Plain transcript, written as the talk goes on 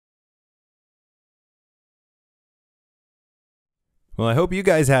Well, I hope you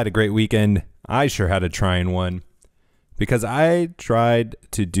guys had a great weekend. I sure had a trying one because I tried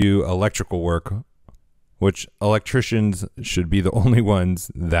to do electrical work, which electricians should be the only ones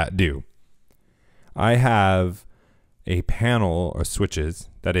that do. I have a panel of switches,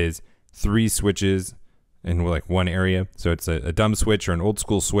 that is 3 switches in like one area. So it's a dumb switch or an old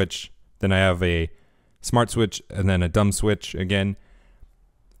school switch. Then I have a smart switch and then a dumb switch again.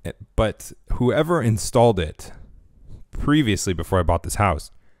 But whoever installed it previously before I bought this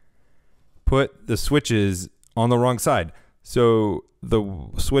house put the switches on the wrong side. So the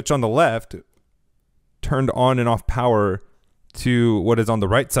switch on the left turned on and off power to what is on the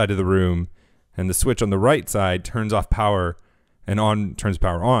right side of the room, and the switch on the right side turns off power and turns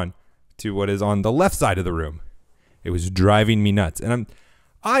power on to what is on the left side of the room. It was driving me nuts. And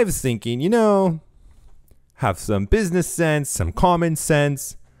I was thinking, have some business sense, some common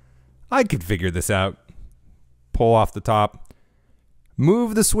sense. I could figure this out. Pull off the top,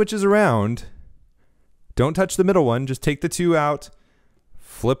 move the switches around. Don't touch the middle one. Just take the 2 out,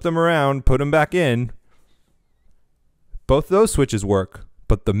 flip them around, put them back in. Both those switches work,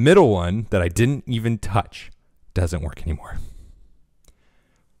 but the middle one that I didn't even touch doesn't work anymore.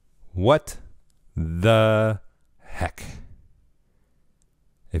 What the heck?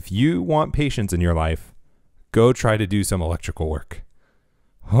 If you want patience in your life, go try to do some electrical work.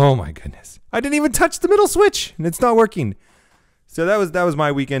 Oh my goodness. I didn't even touch the middle switch and it's not working. So that was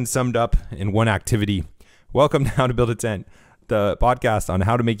my weekend summed up in one activity. Welcome to How to Build a Tent, the podcast on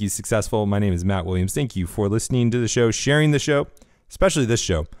how to make you successful. My name is Matt Williams. Thank you for listening to the show, sharing the show, especially this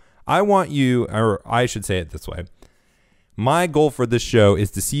show. I want you, or I should say it this way. My goal for this show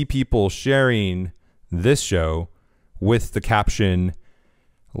is to see people sharing this show with the caption,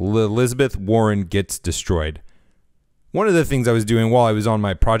 Elizabeth Warren gets destroyed. One of the things I was doing while I was on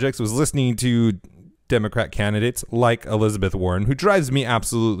my projects was listening to Democrat candidates like Elizabeth Warren, who drives me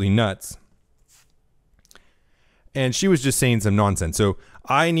absolutely nuts. And she was just saying some nonsense. So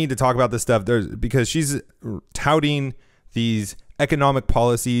I need to talk about this stuff because she's touting these economic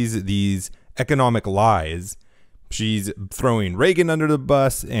policies, these economic lies. She's throwing Reagan under the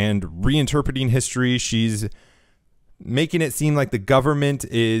bus and reinterpreting history. She's making it seem like the government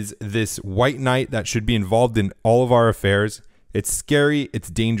is this white knight that should be involved in all of our affairs. It's scary.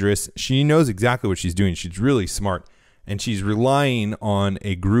 It's dangerous. She knows exactly what she's doing. She's really smart. And she's relying on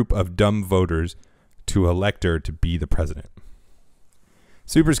a group of dumb voters to elect her to be the president.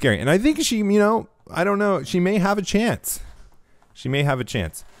 Super scary. And I think she, I don't know, she may have a chance. She may have a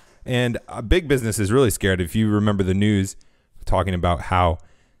chance. And big business is really scared. If you remember the news talking about how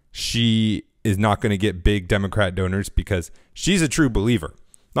she is not going to get big Democrat donors because she's a true believer.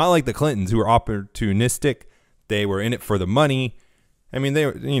 Not like the Clintons, who were opportunistic. They were in it for the money. I mean,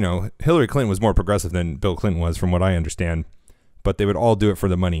 Hillary Clinton was more progressive than Bill Clinton was, from what I understand. But they would all do it for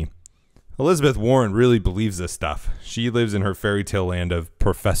the money. Elizabeth Warren really believes this stuff. She lives in her fairy tale land of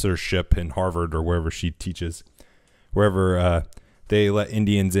professorship in Harvard or wherever she teaches. Wherever they let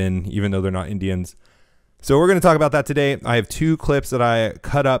Indians in, even though they're not Indians. So we're going to talk about that today. I have 2 clips that I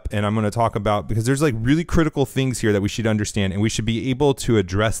cut up and I'm going to talk about because there's like really critical things here that we should understand, and we should be able to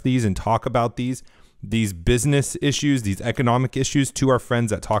address these and talk about these business issues, these economic issues to our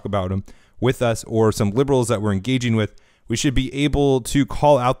friends that talk about them with us, or some liberals that we're engaging with. We should be able to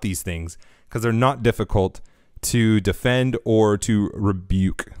call out these things because they're not difficult to defend or to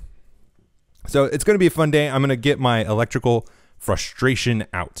rebuke. So it's going to be a fun day. I'm going to get my electrical frustration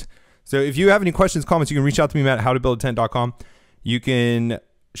out. So if you have any questions, comments, you can reach out to me, Matt, at howtobuildatent.com. You can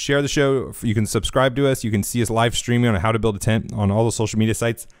share the show. You can subscribe to us. You can see us live streaming on How to Build a Tent on all the social media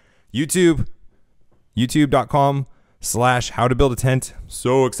sites. youtube.com/howtobuildatent.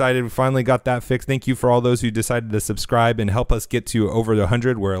 So excited. We finally got that fixed. Thank you for all those who decided to subscribe and help us get to over the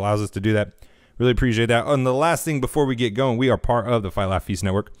 100, where it allows us to do that. Really appreciate that. And the last thing before we get going, we are part of the Fight Laugh Feast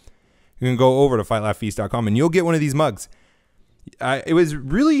Network. You can go over to fightlaughfeast.com and you'll get one of these mugs. It was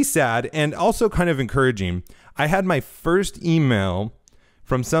really sad and also kind of encouraging. I had my first email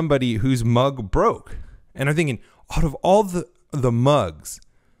from somebody whose mug broke. And I'm thinking, out of all the mugs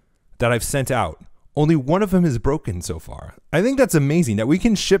that I've sent out, only one of them is broken so far. I think that's amazing that we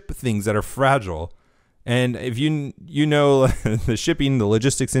can ship things that are fragile. And if you know the shipping, the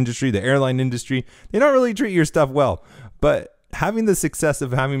logistics industry, the airline industry, they don't really treat your stuff well. But having the success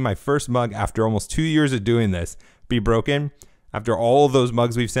of having my first mug after almost 2 years of doing this be broken, after all of those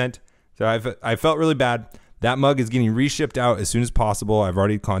mugs we've sent. So I felt really bad. That mug is getting reshipped out as soon as possible. I've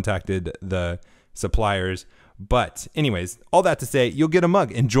already contacted the suppliers. But anyways, all that to say, you'll get a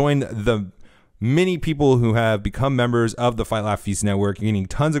mug and join the many people who have become members of the Fight Laugh Feast Network, getting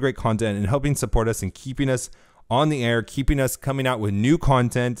tons of great content and helping support us and keeping us on the air, keeping us coming out with new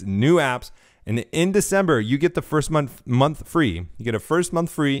content, new apps. And in December, you get the first month free. You get a first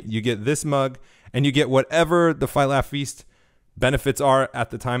month free. You get this mug, and you get whatever the Fight Laugh Feast benefits are at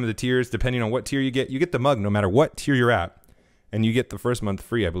the time of the tiers, depending on what tier you get. You get the mug no matter what tier you're at, and you get the first month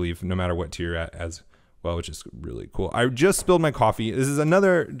free, I believe, no matter what tier you're at as well, which is really cool. I just spilled my coffee. This is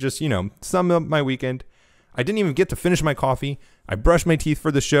another, just, sum up my weekend. I didn't even get to finish my coffee. I brushed my teeth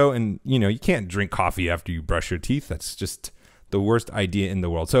for the show, and, you can't drink coffee after you brush your teeth. That's just the worst idea in the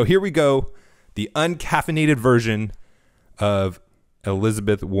world. So here we go, the uncaffeinated version of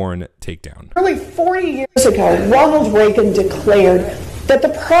Elizabeth Warren takedown. Nearly 40 years ago, Ronald Reagan declared that the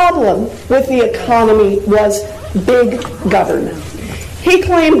problem with the economy was big government. He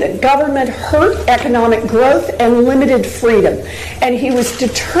claimed that government hurt economic growth and limited freedom, and he was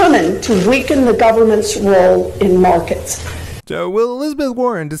determined to weaken the government's role in markets. So, Elizabeth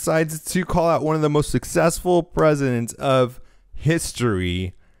Warren decides to call out one of the most successful presidents of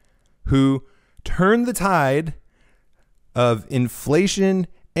history who turned the tide of inflation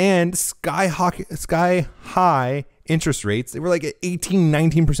and sky high interest rates. They were like at 18,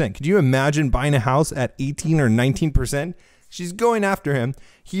 19%. Could you imagine buying a house at 18 or 19%? She's going after him.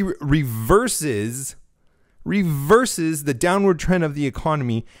 He reverses the downward trend of the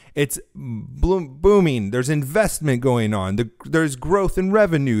economy. It's booming. There's investment going on. There's growth in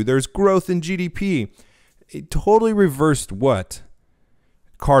revenue. There's growth in GDP. It totally reversed what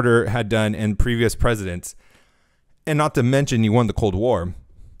Carter had done and previous presidents. And not to mention, he won the Cold War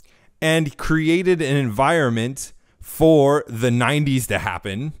and created an environment for the 90s to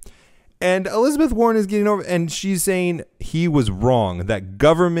happen. And Elizabeth Warren is getting over, and she's saying he was wrong, that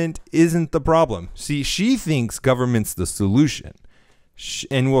government isn't the problem. See, she thinks government's the solution.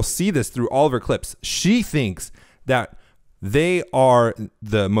 And we'll see this through all of her clips. She thinks that they are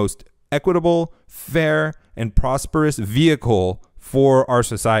the most equitable, fair, and prosperous vehicle for our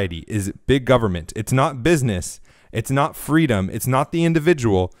society is big government. It's not business. It's not freedom. It's not the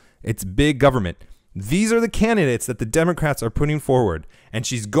individual. It's big government. These are the candidates that the Democrats are putting forward, and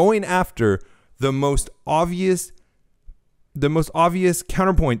she's going after the most obvious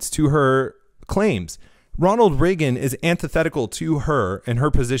counterpoints to her claims. Ronald Reagan is antithetical to her and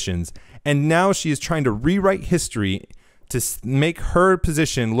her positions, and now she is trying to rewrite history to make her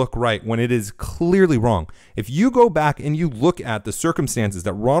position look right when it is clearly wrong. If you go back and you look at the circumstances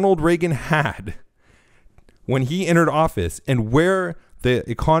that Ronald Reagan had when he entered office and where the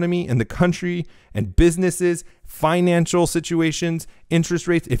economy and the country and businesses, financial situations, interest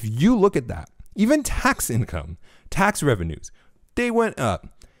rates, if you look at that, even tax income, tax revenues, they went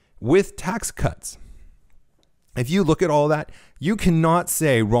up with tax cuts. If you look at all that, you cannot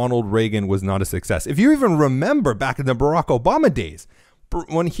say Ronald Reagan was not a success. If you even remember back in the Barack Obama days,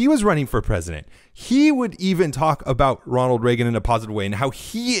 when he was running for president, he would even talk about Ronald Reagan in a positive way and how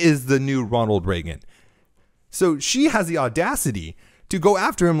he is the new Ronald Reagan. So she has the audacity to go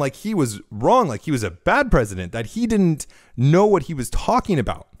after him like he was wrong, like he was a bad president, that he didn't know what he was talking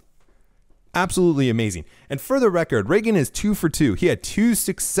about. Absolutely amazing. And for the record, Reagan is 2 for 2. He had two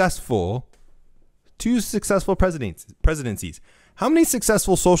successful presidencies. How many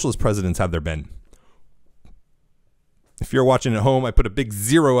successful socialist presidents have there been? If you're watching at home, I put a big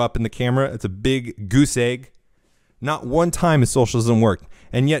 0 up in the camera. It's a big goose egg. Not one time has socialism worked.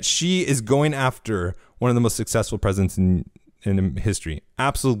 And yet she is going after one of the most successful presidents in history.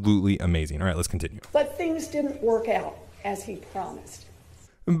 Absolutely amazing. All right, let's continue. But things didn't work out as he promised.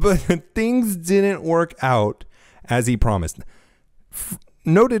 But things didn't work out as he promised.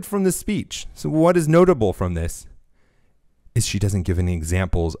 Noted from the speech. So what is notable from this is she doesn't give any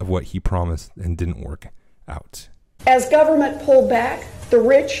examples of what he promised and didn't work out. As government pulled back, the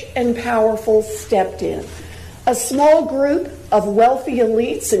rich and powerful stepped in. A small group of wealthy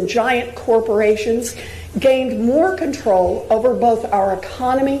elites and giant corporations gained more control over both our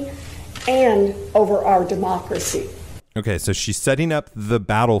economy and over our democracy. Okay, so she's setting up the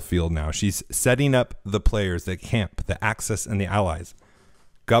battlefield now. She's setting up the players, the camp, the Axis, and the allies.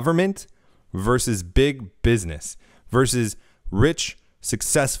 Government versus big business versus rich,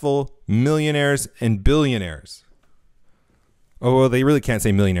 successful millionaires and billionaires. Oh, well, they really can't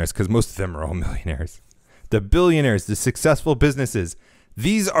say millionaires because most of them are all millionaires. The billionaires, the successful businesses,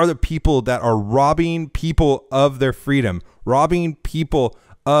 these are the people that are robbing people of their freedom, robbing people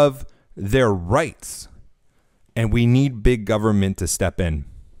of their rights. And we need big government to step in.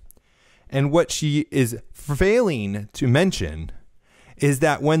 And what she is failing to mention is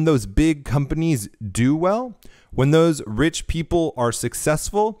that when those big companies do well, when those rich people are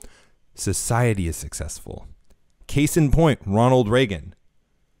successful, society is successful. Case in point, Ronald Reagan.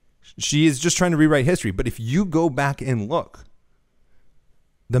 She is just trying to rewrite history. But if you go back and look,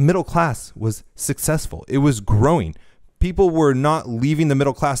 the middle class was successful. It was growing. People were not leaving the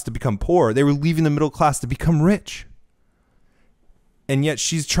middle class to become poor. They were leaving the middle class to become rich. And yet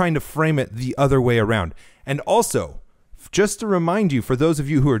she's trying to frame it the other way around. And also, just to remind you, for those of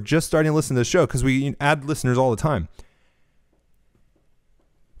you who are just starting to listen to the show, because we add listeners all the time,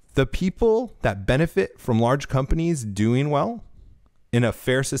 the people that benefit from large companies doing well in a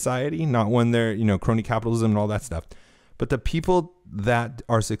fair society, not when they're, crony capitalism and all that stuff, but the people that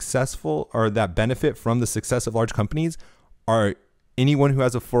are successful or that benefit from the success of large companies are anyone who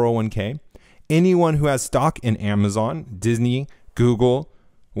has a 401k, anyone who has stock in Amazon, Disney, Google.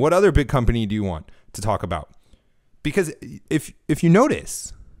 What other big company do you want to talk about? Because if you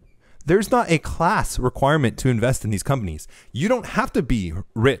notice, there's not a class requirement to invest in these companies. You don't have to be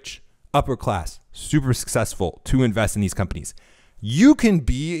rich, upper class, super successful to invest in these companies. You can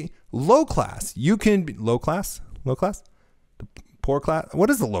be low class. You can be low class, poor class. What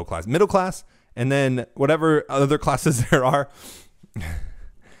is the low class? Middle class, and then whatever other classes there are.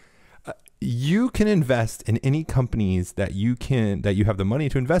 You can invest in any companies that you have the money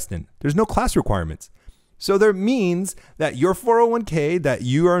to invest in. There's no class requirements. So that means that your 401k that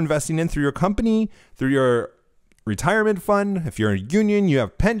you are investing in through your company, through your retirement fund, if you're a union, you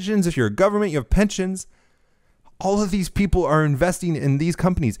have pensions. If you're a government, you have pensions. All of these people are investing in these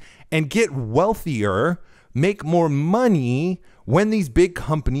companies and get wealthier, make more money when these big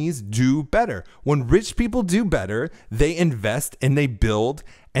companies do better. When rich people do better, they invest and they build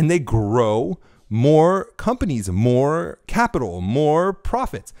and they grow more companies, more capital, more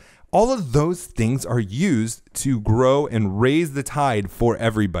profits. All of those things are used to grow and raise the tide for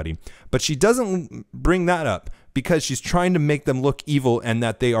everybody. But she doesn't bring that up because she's trying to make them look evil and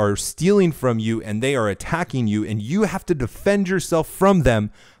that they are stealing from you and they are attacking you and you have to defend yourself from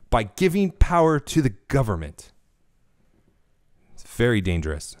them by giving power to the government. It's very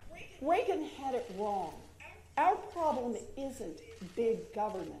dangerous. Reagan had it wrong. Our problem isn't big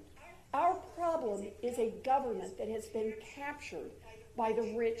government. Our problem is a government that has been captured by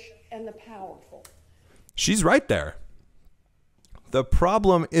the rich and the powerful. She's right there. The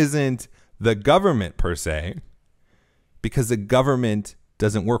problem isn't the government per se, because the government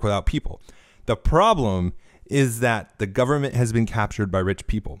doesn't work without people. The problem is that the government has been captured by rich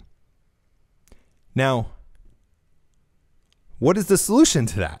people. Now, what is the solution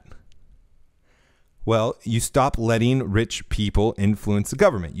to that? Well, you stop letting rich people influence the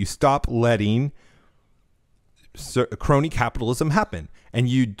government. You stop letting crony capitalism happen. And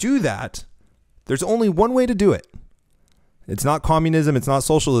you do that, there's only one way to do it. It's not communism, it's not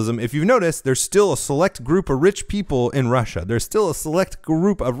socialism. If you've noticed, there's still a select group of rich people in Russia. There's still a select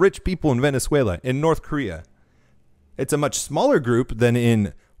group of rich people in Venezuela, in North Korea. It's a much smaller group than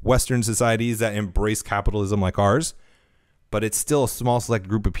in Western societies that embrace capitalism like ours, but it's still a small select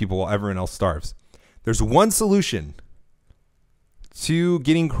group of people while everyone else starves. There's one solution to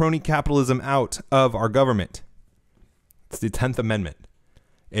getting crony capitalism out of our government. It's the 10th Amendment.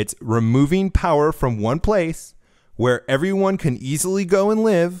 It's removing power from one place where everyone can easily go and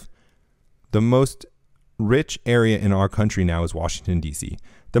live. The most rich area in our country now is Washington, D.C.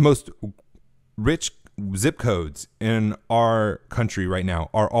 The most rich zip codes in our country right now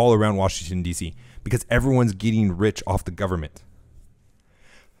are all around Washington, D.C. because everyone's getting rich off the government.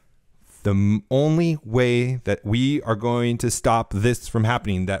 The only way that we are going to stop this from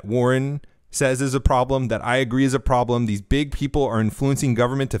happening, that Warren says is a problem, that I agree is a problem. These big people are influencing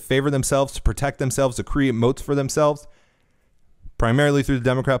government to favor themselves, to protect themselves, to create moats for themselves, primarily through the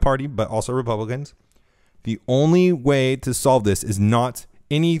Democrat Party, but also Republicans. The only way to solve this is not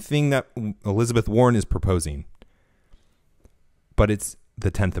anything that Elizabeth Warren is proposing, but it's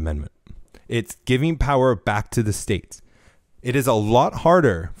the 10th Amendment. It's giving power back to the states. It is a lot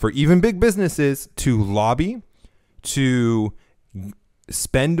harder for even big businesses to lobby, to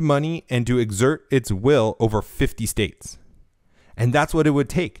spend money, and to exert its will over 50 states. And that's what it would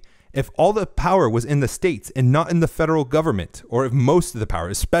take. If all the power was in the states and not in the federal government, or if most of the power,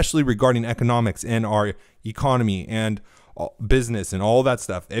 especially regarding economics and our economy and business and all that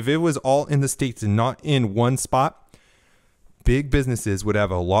stuff, if it was all in the states and not in one spot, big businesses would have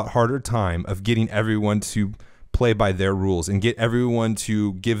a lot harder time of getting everyone to play by their rules and get everyone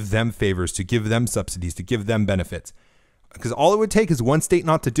to give them favors, to give them subsidies, to give them benefits. Because all it would take is one state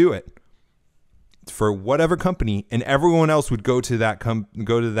not to do it for whatever company, and everyone else would go to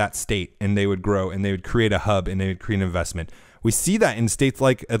that state, and they would grow, and they would create a hub, and they would create an investment. We see that in states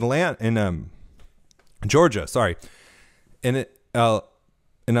like Georgia. In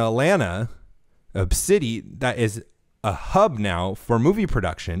Atlanta, a city that is a hub now for movie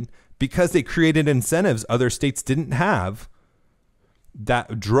production because they created incentives other states didn't have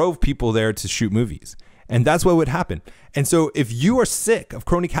that drove people there to shoot movies. And that's what would happen. And so if you are sick of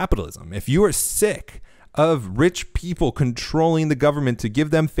crony capitalism, if you are sick of rich people controlling the government to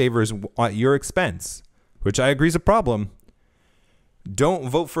give them favors at your expense, which I agree is a problem, don't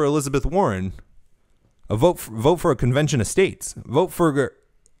vote for Elizabeth Warren. Vote for a convention of states. Vote for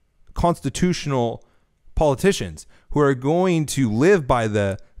constitutional politicians who are going to live by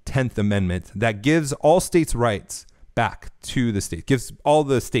the 10th Amendment that gives all states' rights back to the state, gives all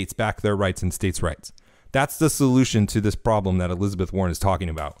the states back their rights and states' rights. That's the solution to this problem that Elizabeth Warren is talking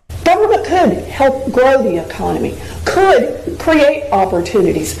about. Government could help grow the economy, could create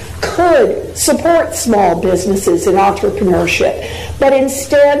opportunities, could support small businesses and entrepreneurship. But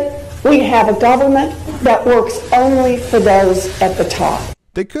instead, we have a government that works only for those at the top.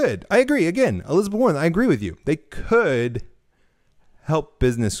 They could. I agree. Again, Elizabeth Warren, I agree with you. They could help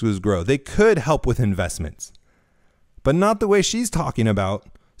businesses grow. They could help with investments, but not the way she's talking about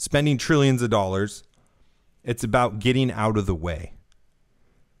spending trillions of dollars. It's about getting out of the way.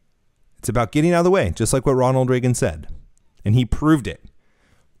 It's about getting out of the way, just like what Ronald Reagan said. And he proved it.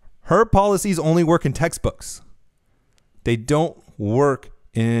 Her policies only work in textbooks. They don't work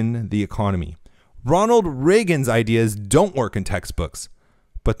in the economy. Ronald Reagan's ideas don't work in textbooks,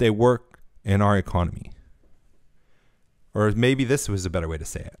 but they work in our economy. Or maybe this was a better way to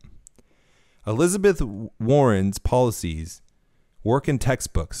say it. Elizabeth Warren's policies work in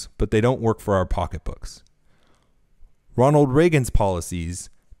textbooks, but they don't work for our pocketbooks. Ronald Reagan's policies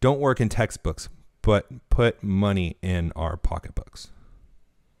don't work in textbooks, but put money in our pocketbooks.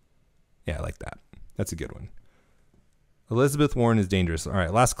 Yeah, I like that. That's a good one. Elizabeth Warren is dangerous. All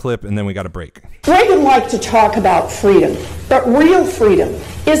right, last clip, and then we got a break. Reagan liked to talk about freedom, but real freedom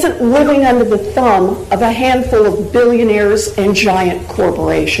isn't living under the thumb of a handful of billionaires and giant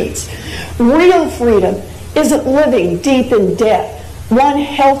corporations. Real freedom isn't living deep in debt, one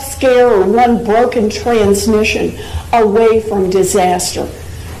health scare or one broken transmission away from disaster.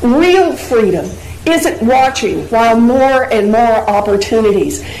 Real freedom isn't watching while more and more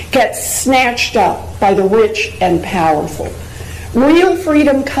opportunities get snatched up by the rich and powerful. Real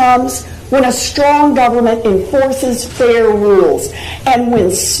freedom comes when a strong government enforces fair rules and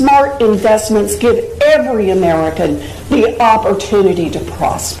when smart investments give every American the opportunity to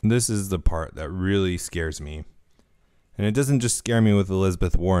prosper. This is the part that really scares me. And it doesn't just scare me with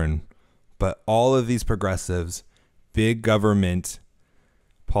Elizabeth Warren, but all of these progressives, big government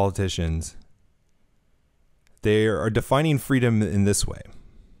politicians, they are defining freedom in this way.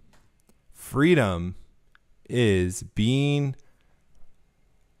 Freedom is being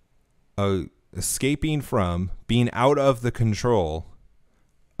escaping from, being out of the control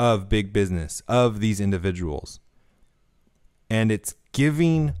of big business, of these individuals. And it's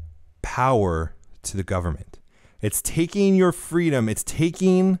giving power to the government. It's taking your freedom. It's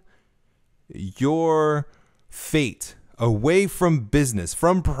taking your fate away from business,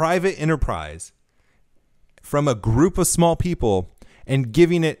 from private enterprise, from a group of small people, and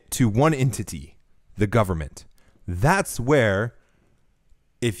giving it to one entity, the government. That's where,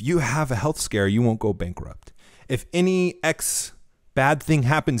 if you have a health scare, you won't go bankrupt. If any bad thing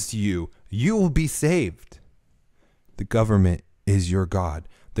happens to you, you will be saved. The government is your God.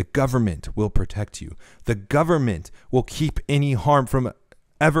 The government will protect you. The government will keep any harm from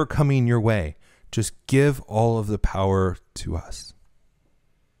ever coming your way. Just give all of the power to us.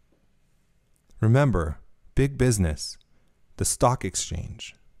 Remember, big business, the stock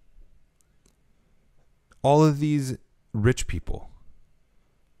exchange, all of these rich people,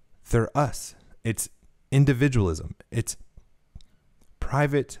 they're us. It's individualism. It's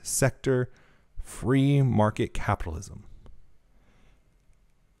private sector, free market capitalism.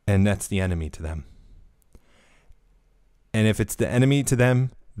 And that's the enemy to them. And if it's the enemy to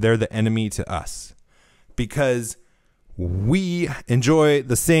them, they're the enemy to us. Because we enjoy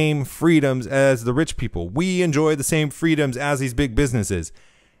the same freedoms as the rich people. We enjoy the same freedoms as these big businesses.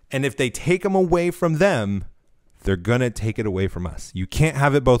 And if they take them away from them, they're going to take it away from us. You can't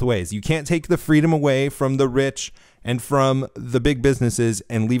have it both ways. You can't take the freedom away from the rich and from the big businesses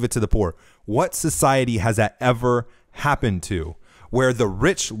and leave it to the poor. What society has that ever happened to, where the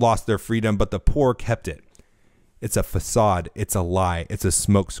rich lost their freedom but the poor kept it? It's a facade. It's a lie. It's a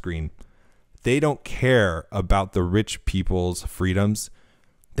smokescreen. They don't care about the rich people's freedoms.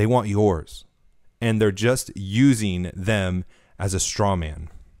 They want yours. And they're just using them as a straw man.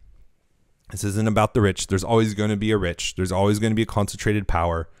 This isn't about the rich. There's always going to be a rich. There's always going to be a concentrated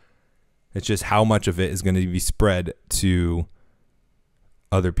power. It's just how much of it is going to be spread to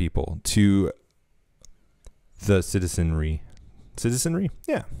other people, to the citizenry. Citizenry?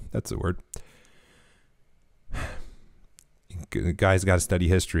 Yeah, that's the word. Guys got to study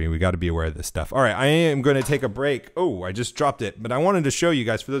history. We got to be aware of this stuff. All right, I am going to take a break. Oh, I just dropped it. But I wanted to show you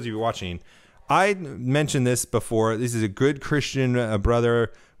guys, for those of you watching, I mentioned this before. This is a good Christian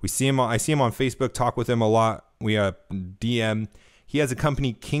brother. I see him on Facebook, talk with him a lot. We DM. He has a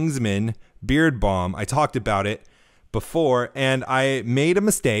company, Kingsman Beard Balm. I talked about it before, and I made a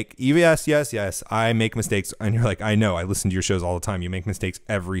mistake. Yes, I make mistakes. And you're like, I know, I listen to your shows all the time. You make mistakes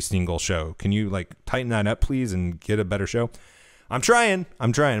every single show. Can you like tighten that up, please, and get a better show? I'm trying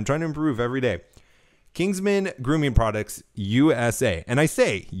to improve every day. Kingsman Grooming Products USA. And I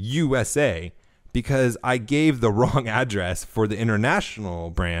say USA because I gave the wrong address for the international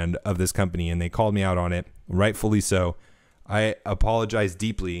brand of this company, and they called me out on it, rightfully so. I apologize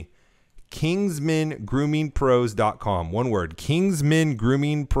deeply. KingsmanGroomingPros.com. One word,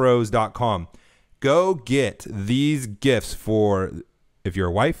 KingsmanGroomingPros.com. Go get these gifts for, if you're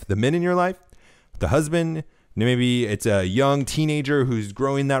a wife, the men in your life, the husband, maybe it's a young teenager who's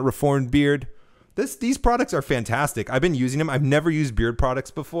growing that reformed beard. These products are fantastic. I've been using them. I've never used beard products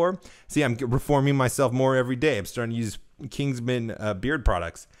before. See, I'm reforming myself more every day. I'm starting to use Kingsman beard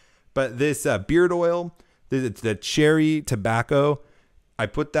products. But this beard oil, the cherry tobacco, I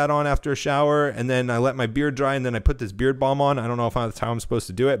put that on after a shower, and then I let my beard dry, and then I put this beard balm on. I don't know if that's how I'm supposed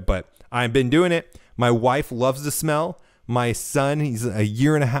to do it, but I've been doing it. My wife loves the smell. My son, he's a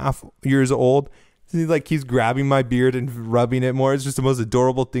year and a half years old. He's grabbing my beard and rubbing it more. It's just the most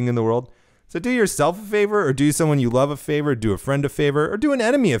adorable thing in the world. So do yourself a favor, or do someone you love a favor, do a friend a favor, or do an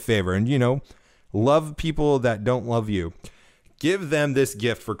enemy a favor, and, love people that don't love you. Give them this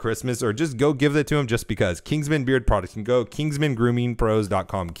gift for Christmas, or just go give it to them just because. Kingsman Beard Products. You can go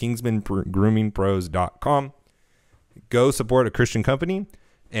KingsmanGroomingPros.com. KingsmanGroomingPros.com. Go support a Christian company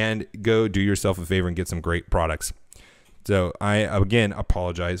and go do yourself a favor and get some great products. So I, again,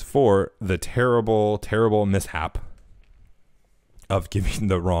 apologize for the terrible, terrible mishap of giving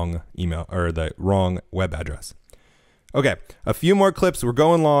the wrong email or the wrong web address. Okay, a few more clips. We're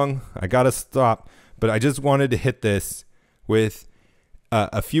going long. I got to stop, but I just wanted to hit this with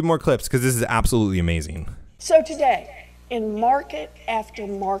a few more clips because this is absolutely amazing. So today, in market after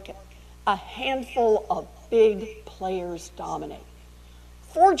market, a handful of big players dominate.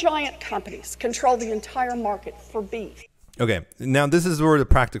 4 giant companies control the entire market for beef. Okay, now this is where the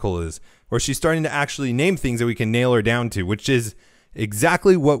practical is, where she's starting to actually name things that we can nail her down to, which is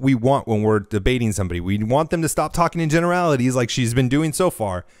exactly what we want when we're debating somebody. We want them to stop talking in generalities like she's been doing so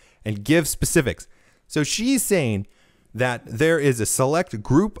far and give specifics. So she's saying that there is a select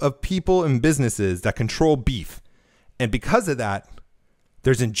group of people and businesses that control beef. And because of that,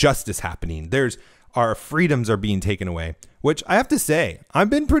 there's injustice happening. Our freedoms are being taken away, which I have to say, I've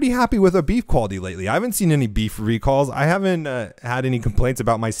been pretty happy with our beef quality lately. I haven't seen any beef recalls. I haven't had any complaints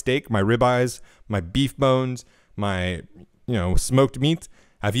about my steak, my ribeyes, my beef bones, my smoked meats.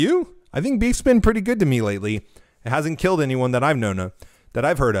 Have you? I think beef's been pretty good to me lately. It hasn't killed anyone that I've known of, that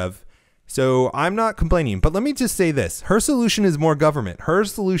I've heard of. So I'm not complaining, but let me just say this. Her solution is more government. Her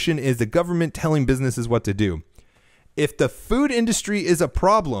solution is the government telling businesses what to do. If the food industry is a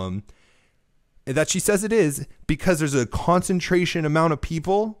problem, that she says it is, because there's a concentration amount of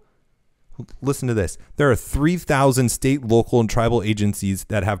people, listen to this. There are 3,000 state, local, and tribal agencies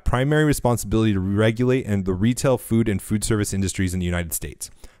that have primary responsibility to regulate and the retail food and food service industries in the United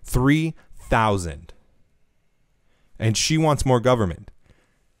States. 3,000. And she wants more government.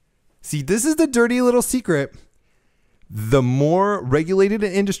 See, this is the dirty little secret. The more regulated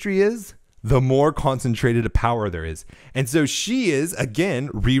an industry is, the more concentrated a power there is. And so she is, again,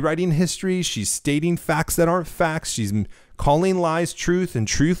 rewriting history. She's stating facts that aren't facts. She's calling lies truth and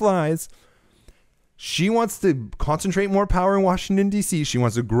truth lies. She wants to concentrate more power in Washington, D.C. She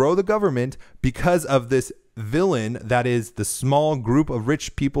wants to grow the government because of this villain that is the small group of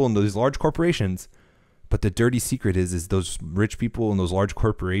rich people and those large corporations. But the dirty secret is those rich people and those large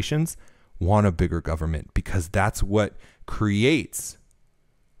corporations want a bigger government, because that's what creates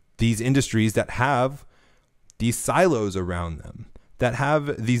these industries that have these silos around them, that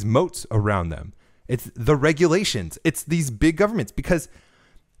have these moats around them. It's the regulations. It's these big governments, because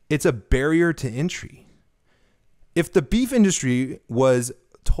it's a barrier to entry. If the beef industry was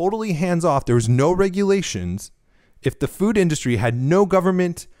totally hands off, there was no regulations, if the food industry had no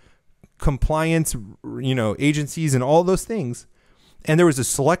government compliance, agencies and all those things, and there was a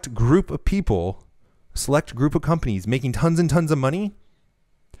select group of people, select group of companies making tons and tons of money,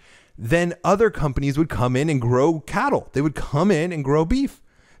 then other companies would come in and grow cattle. They would come in and grow beef.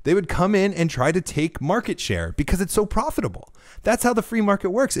 They would come in and try to take market share because it's so profitable. That's how the free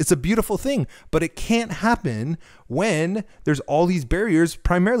market works. It's a beautiful thing, but it can't happen when there's all these barriers,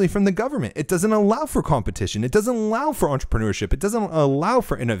 primarily from the government. It doesn't allow for competition. It doesn't allow for entrepreneurship. It doesn't allow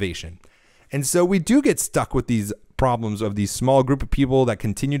for innovation. And so we do get stuck with these problems of these small group of people that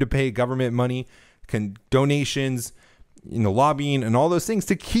continue to pay government money, donations, lobbying and all those things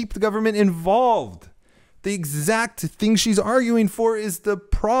to keep the government involved. The exact thing she's arguing for is the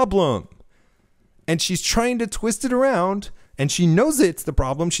problem. And she's trying to twist it around, and she knows it's the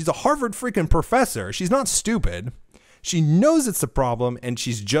problem. She's a Harvard freaking professor. She's not stupid. She knows it's the problem, and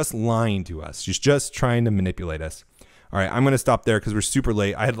she's just lying to us. She's just trying to manipulate us. All right, I'm going to stop there because we're super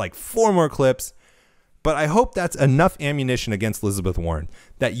late. I had like 4 more clips, but I hope that's enough ammunition against Elizabeth Warren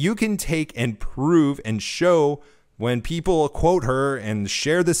that you can take and prove and show when people quote her and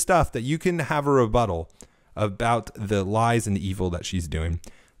share this stuff that you can have a rebuttal about the lies and the evil that she's doing.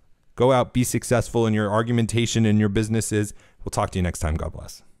 Go out, be successful in your argumentation in your businesses. We'll talk to you next time. God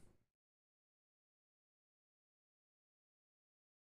bless.